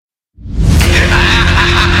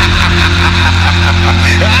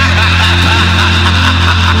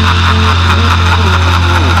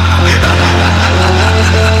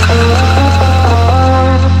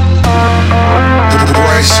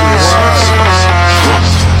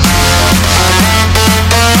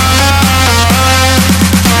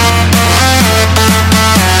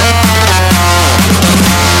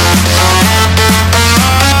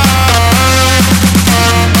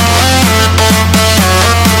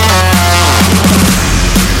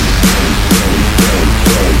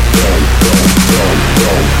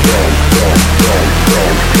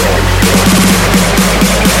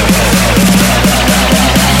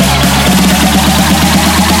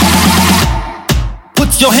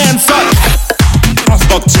your hands up. I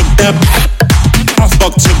fucked you up. I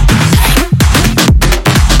fucked you.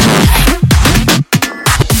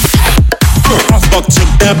 I fucked you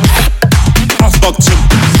up. I fucked you.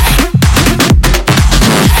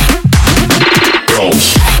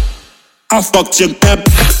 I fucked you up.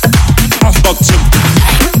 I fucked you.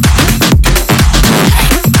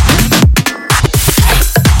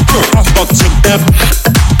 I fucked you up.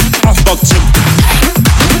 I fucked you.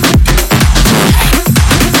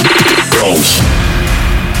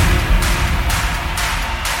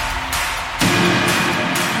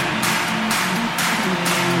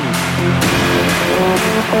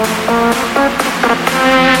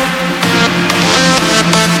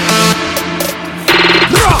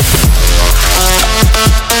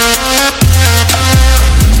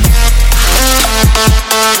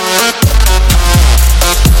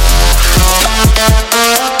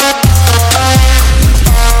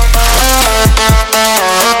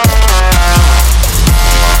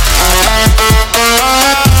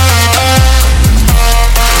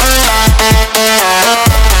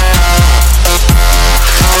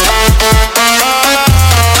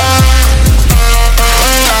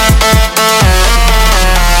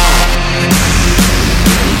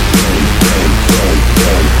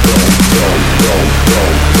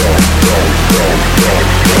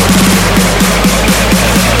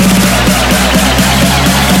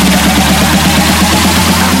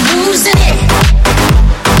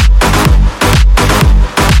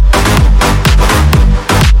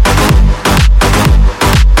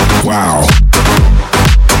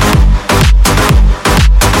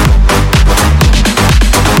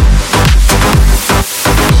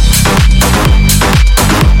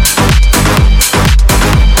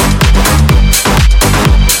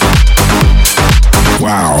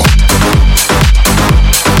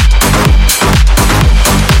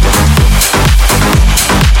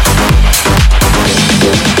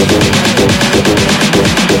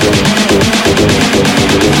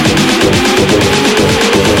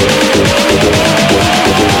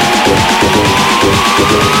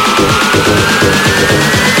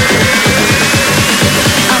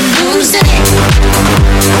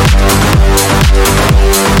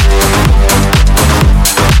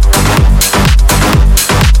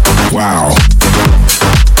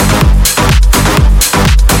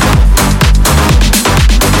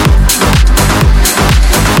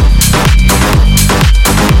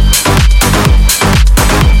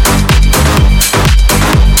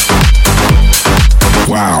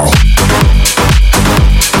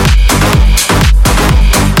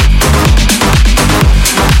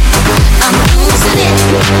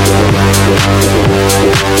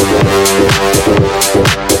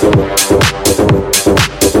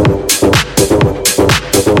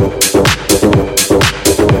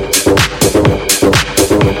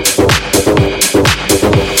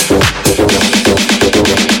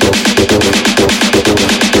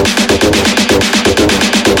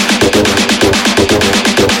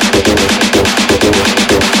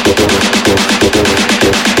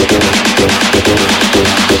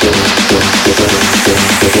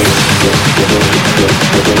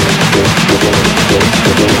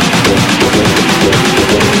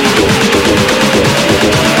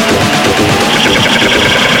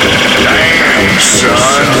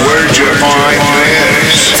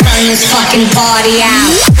 This fucking party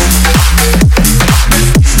out.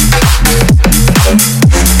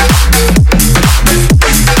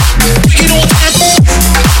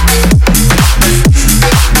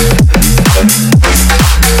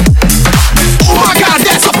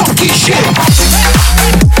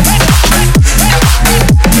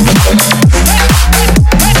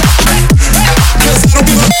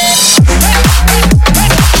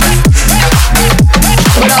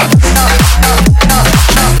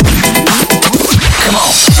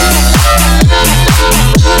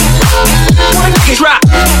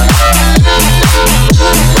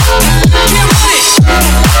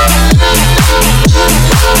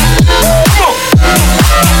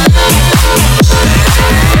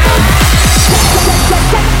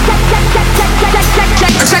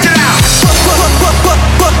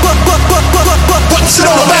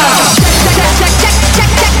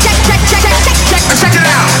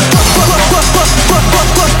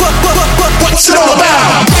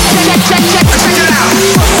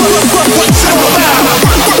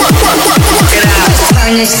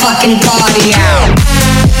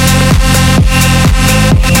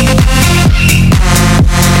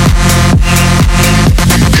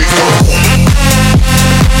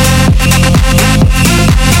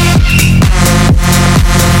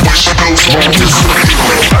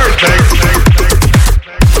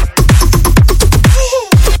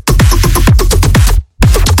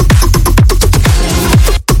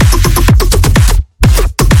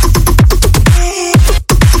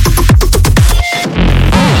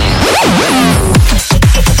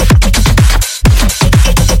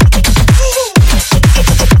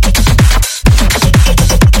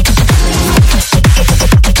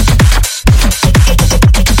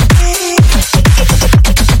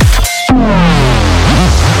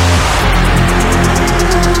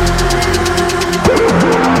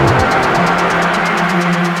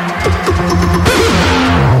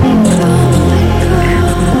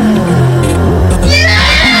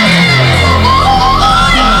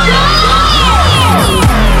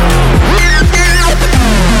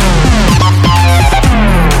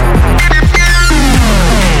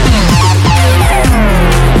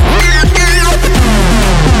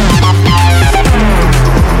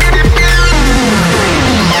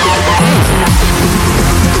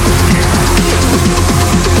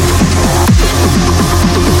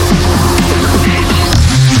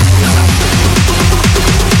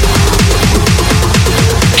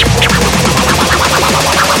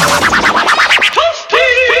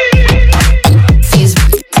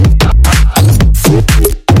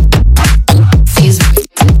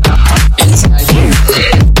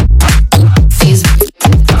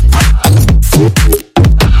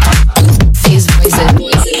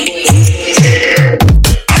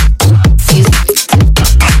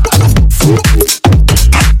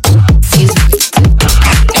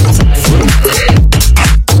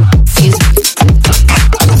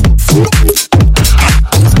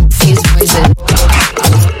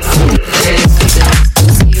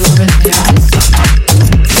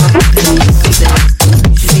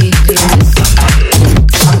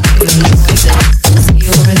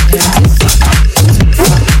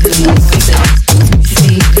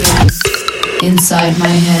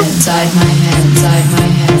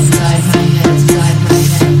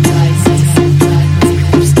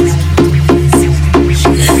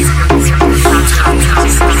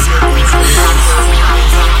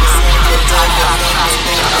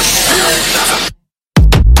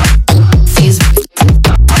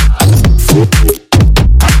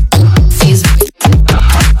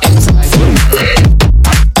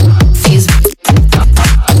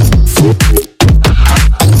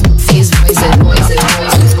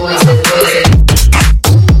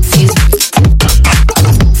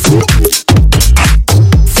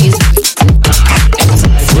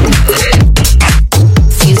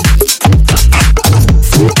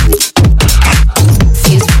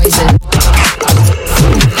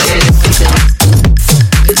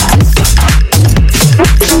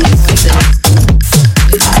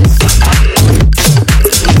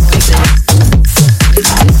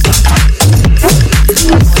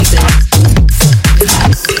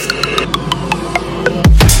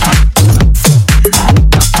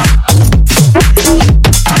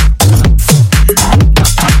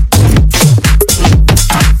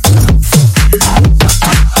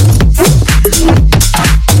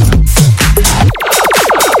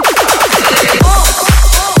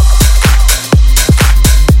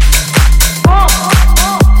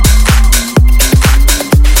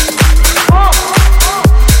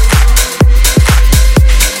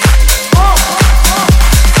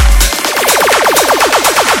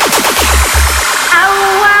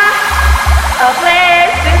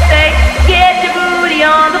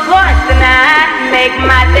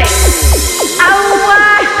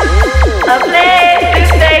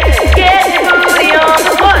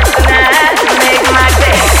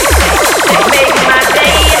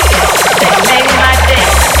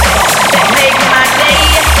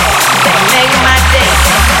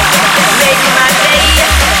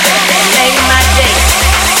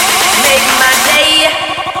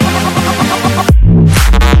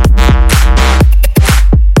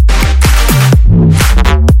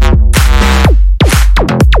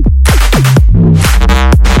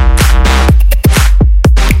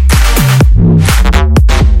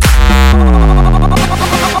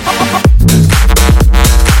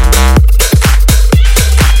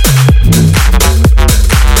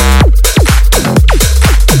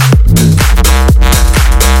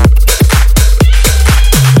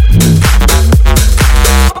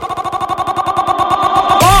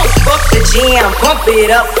 Pump it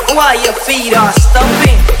up while your feet are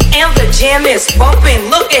stumping and the jam is bumping.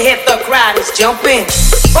 Look ahead, the crowd is jumping.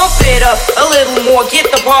 Pump it up a little more, get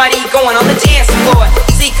the party going on the dance floor.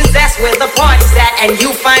 See, cause that's where the party's at, and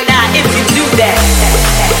you find out if you do that.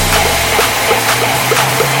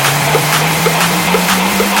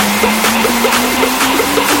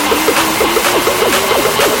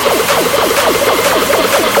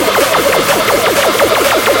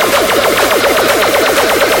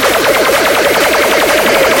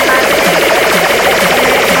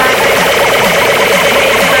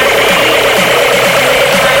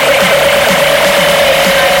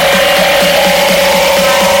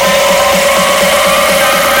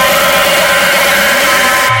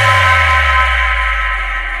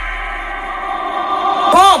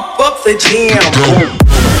 The jam.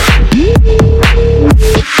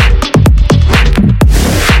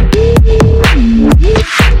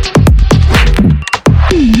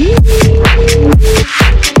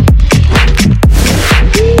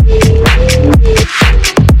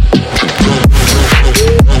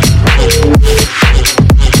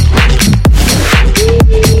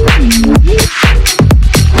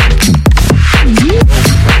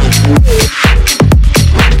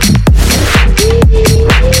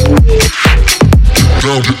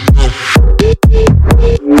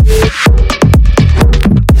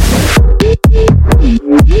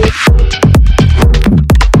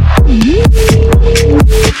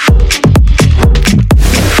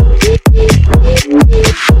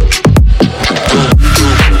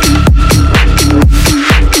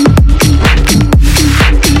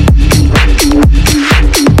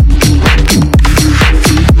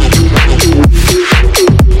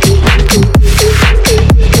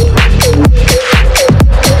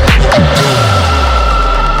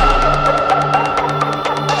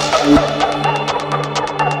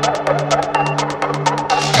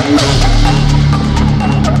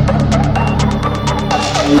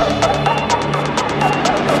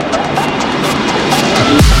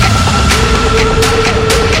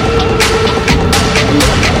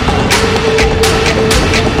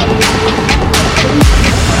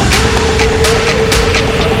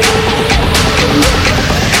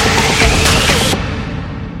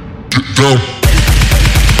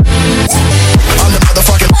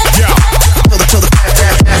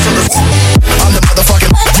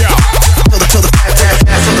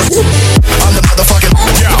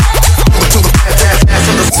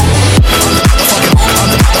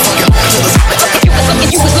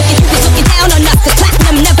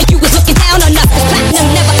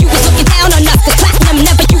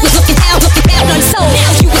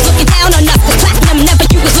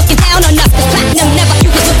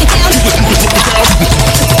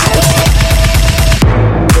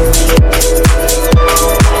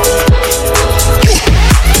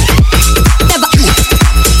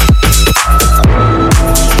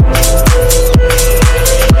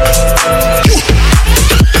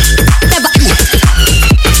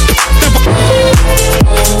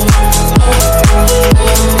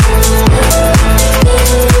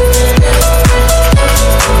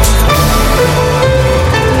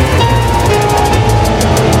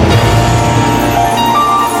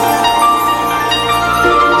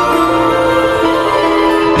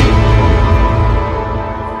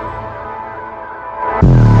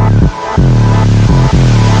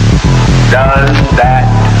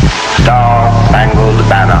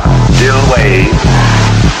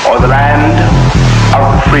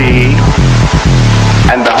 free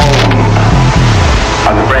and the home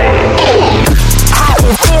of the brave. I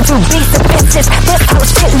intend to be submissive. This whole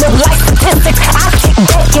shit look like statistics. I kick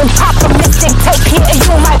back and pop a mystic. Take here and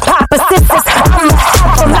you might pop a sisters. I'ma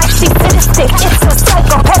have them like she's sadistic. It's a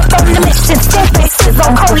psychopath on the mission. Skin faces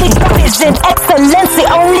on holy vision. Excellency,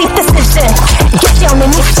 only decision. Get you on the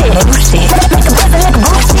new shit. Make a present like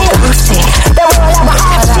a bullshit. That world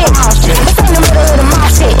have a hard shit. It's in the middle of the mob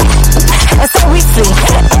shit. And so we see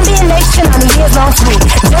Indian nation on a years long street.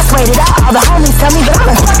 Just waited out. All the homies tell me that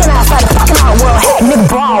I'm fucking outside the fucking out world. Heck, nigga,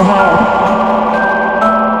 ballroom.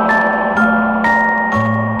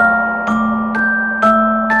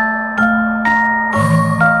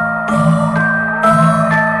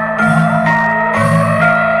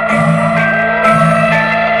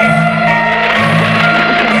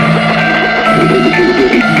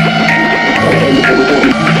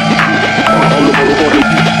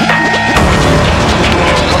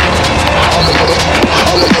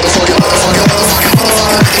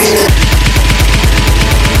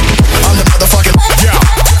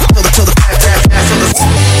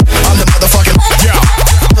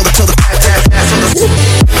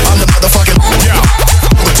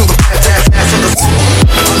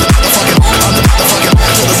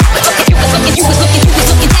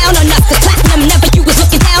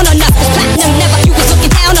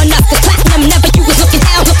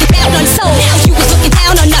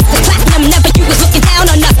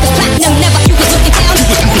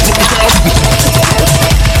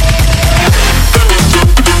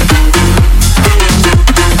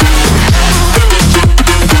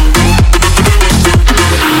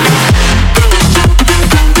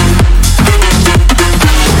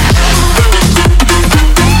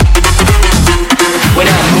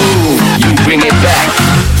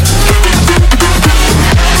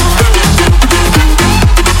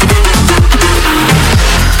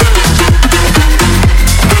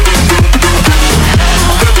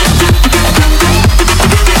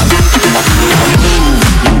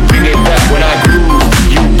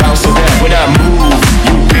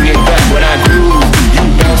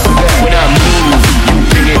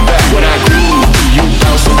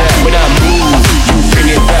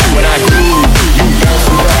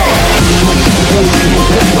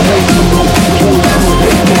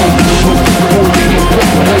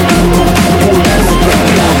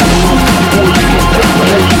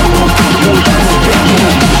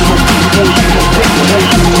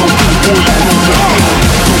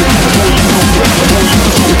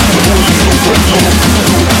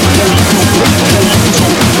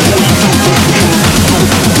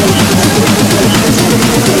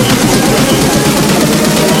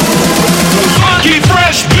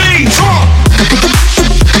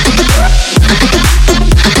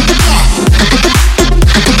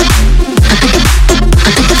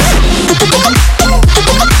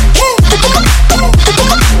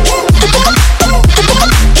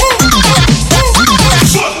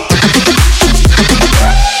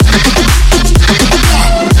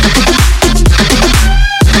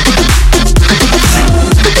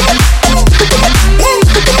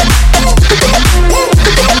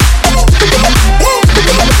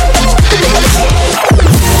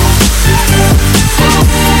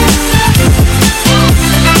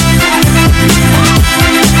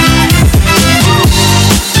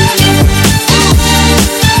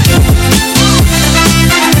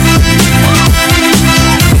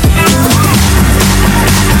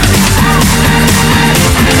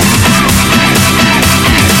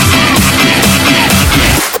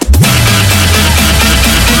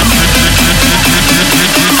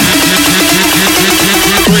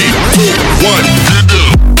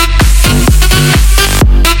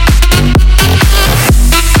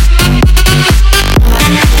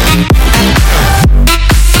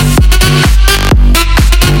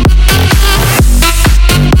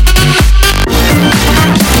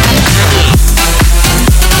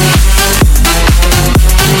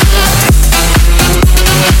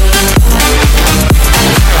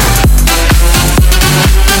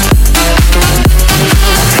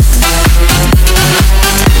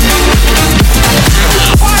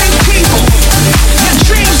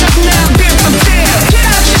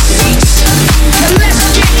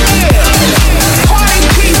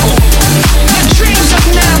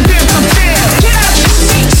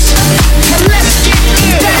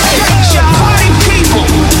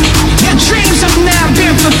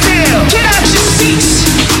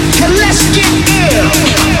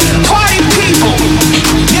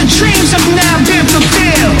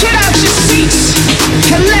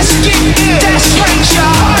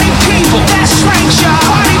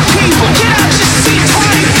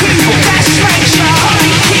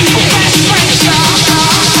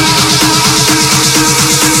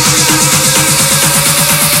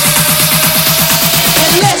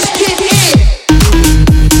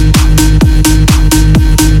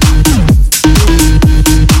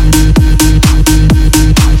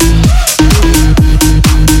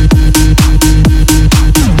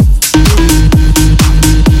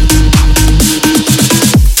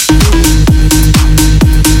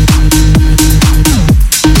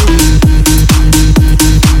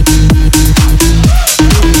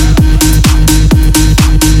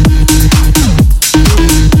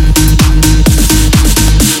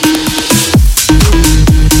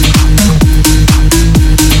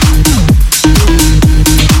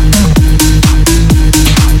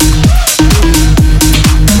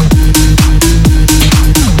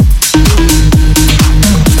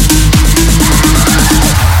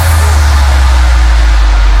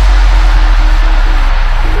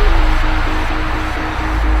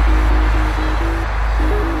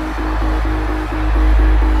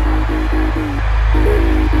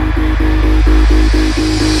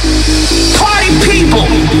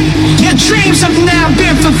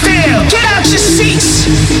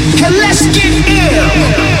 and let's get ill.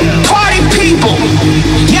 Party people,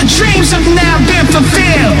 your dreams have now been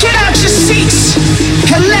fulfilled. Get out your seats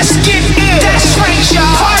and let's get ill. That's right,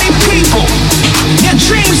 y'all. Party people, your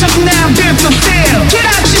dreams have now been fulfilled. Get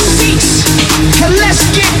out your seats and let's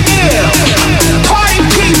get ill. Party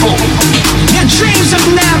people, your dreams have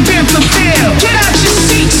now been fulfilled. Get out your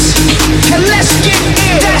seats and let's get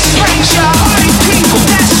ill. That's right, y'all. Party people,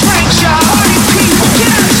 that's right, y'all. Party people, get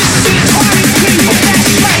out your seats. Party people, that's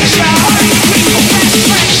right, y'all. Party people, that's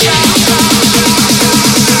right, y'all.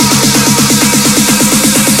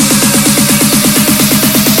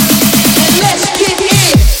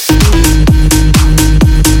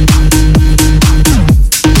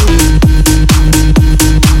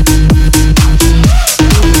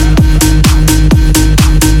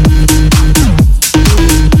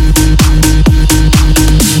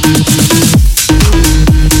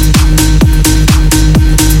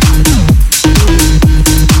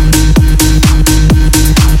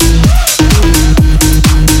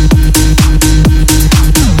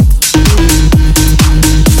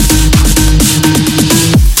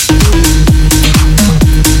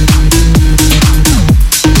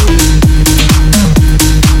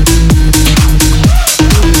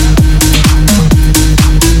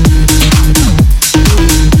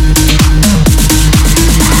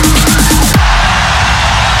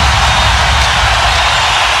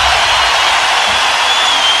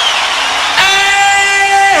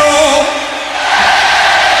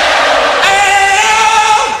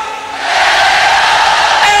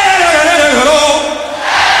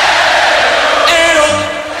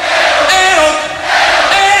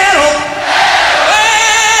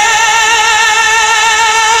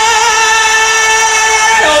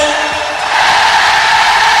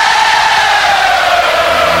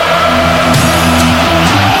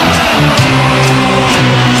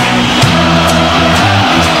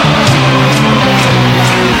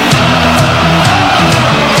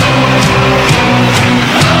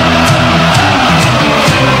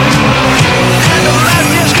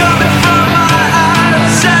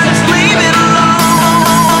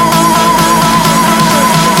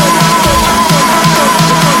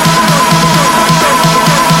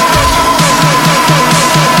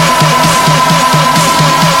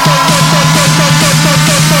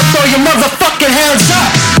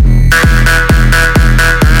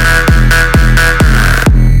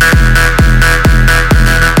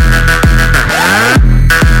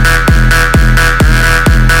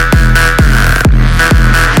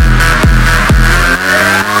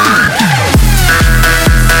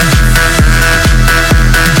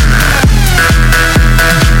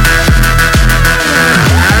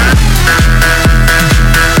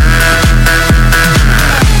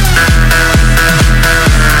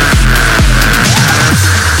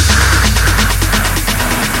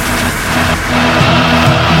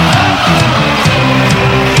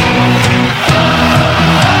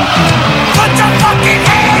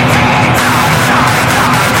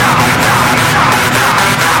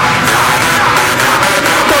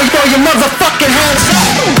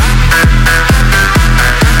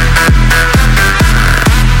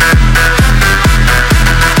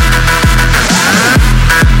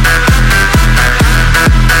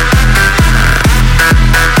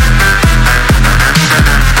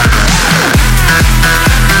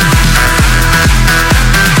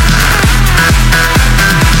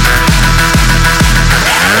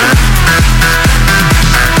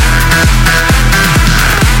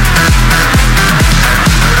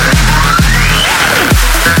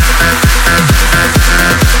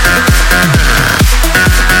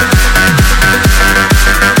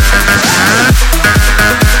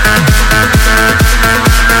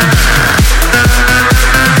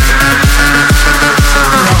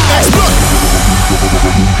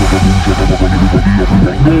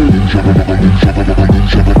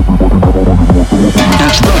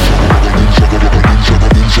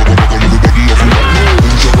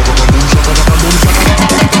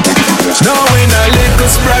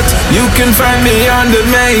 You can find me on the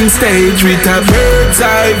main stage with a bird's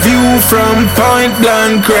eye view from point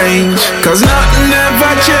blank range. Cause nothing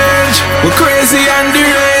ever change, we're crazy and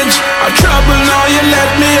deranged. I'm trouble now, you let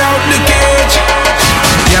me out the cage.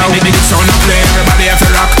 Yeah, we make it sound and play, everybody have to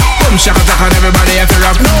rock. Boom, shaka taka, and everybody have to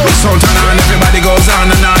rock. We sound on, everybody goes on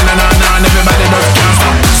and on and on and on. Everybody just can't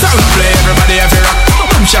stop. Sound and play, everybody have to rock.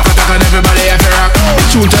 Boom, shaka taka, and everybody have to rock. We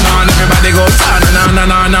shoot on, everybody goes on and on and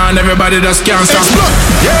on and on. Everybody just can't stop.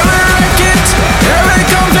 Yeah, we rock it. Yeah, we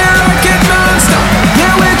come to rock it non-stop.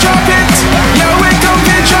 Yeah, we drop it. Yeah, we come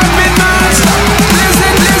to drop it non-stop.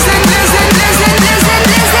 Listen, listen, listen, listen, listen,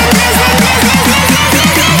 listen, listen, listen,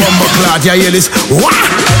 listen. Bumble clot, yeah, hear this?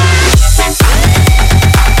 Wah!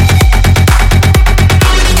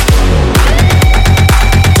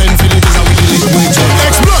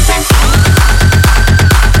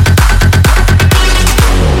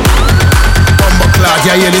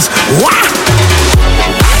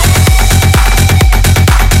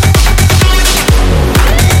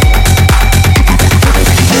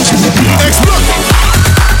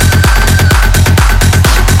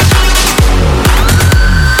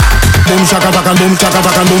 boom, shaka taka boom, shaka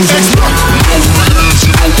taka boom, sing.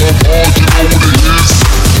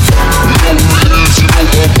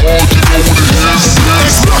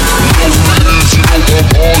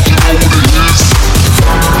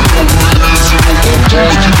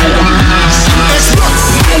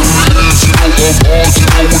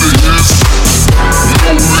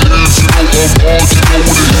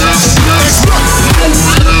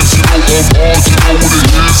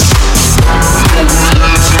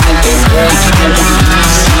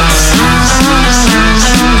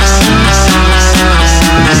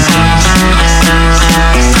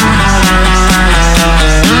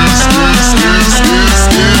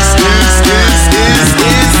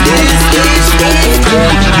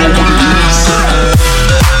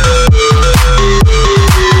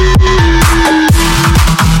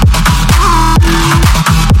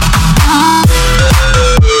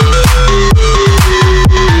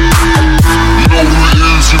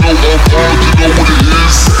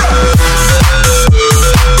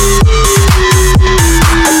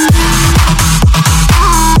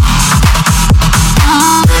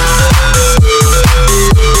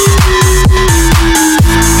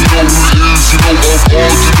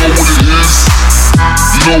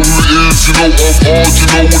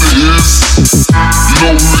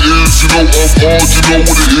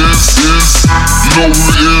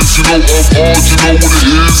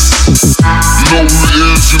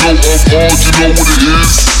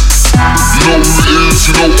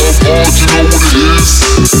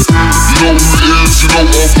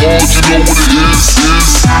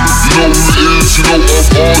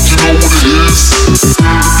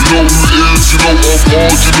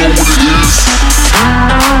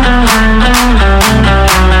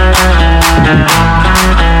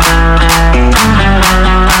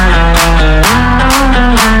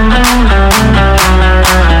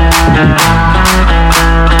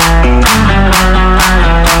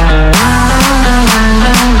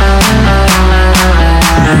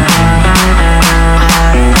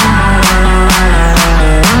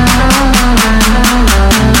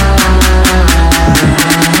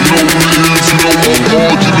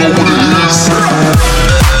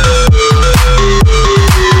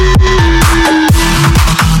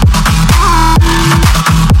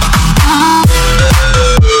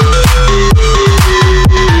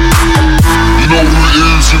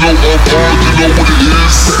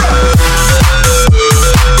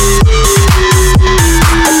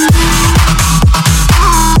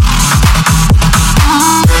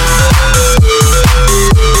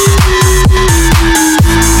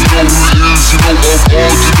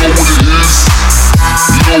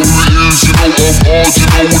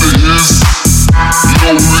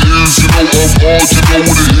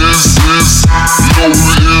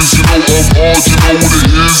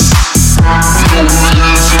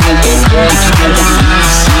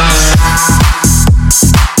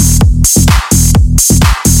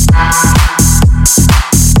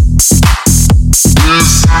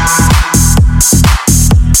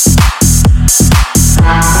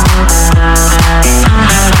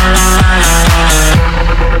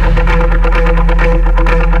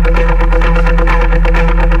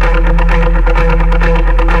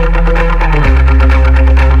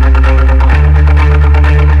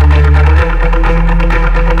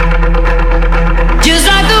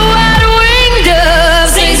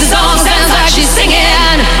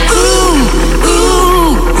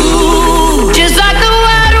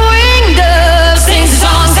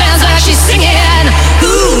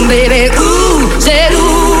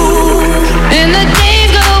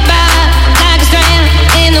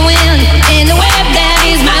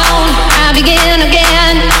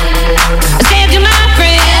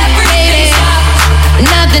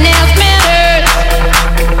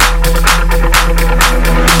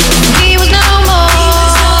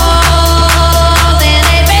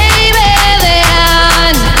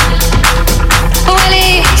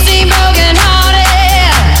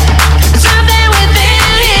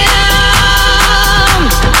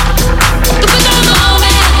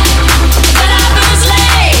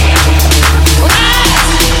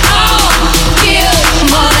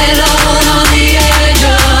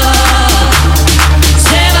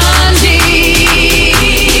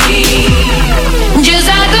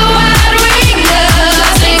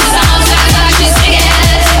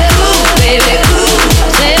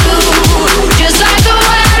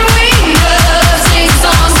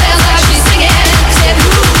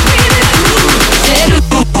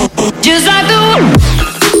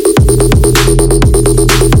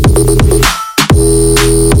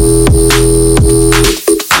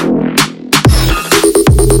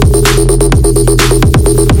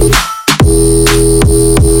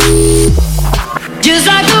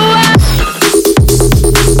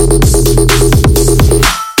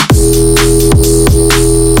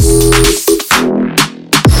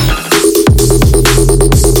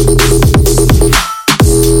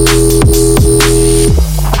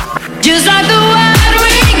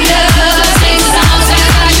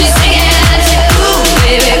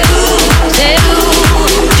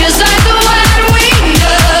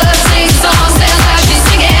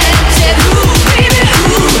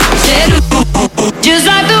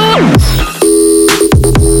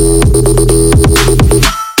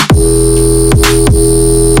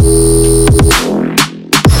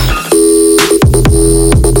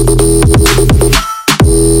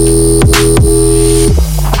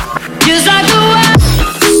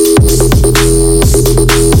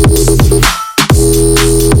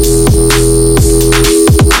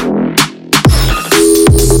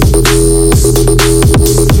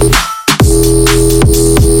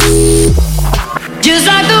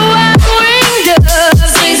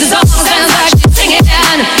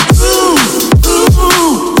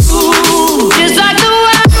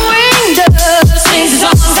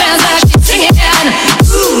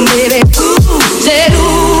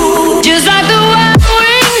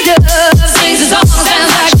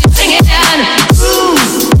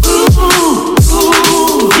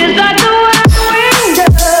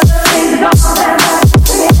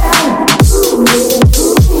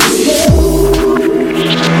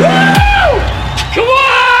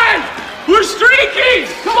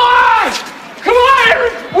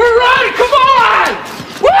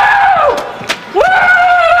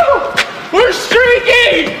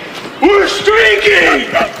 streaking! We're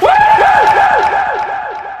streaking! Woo!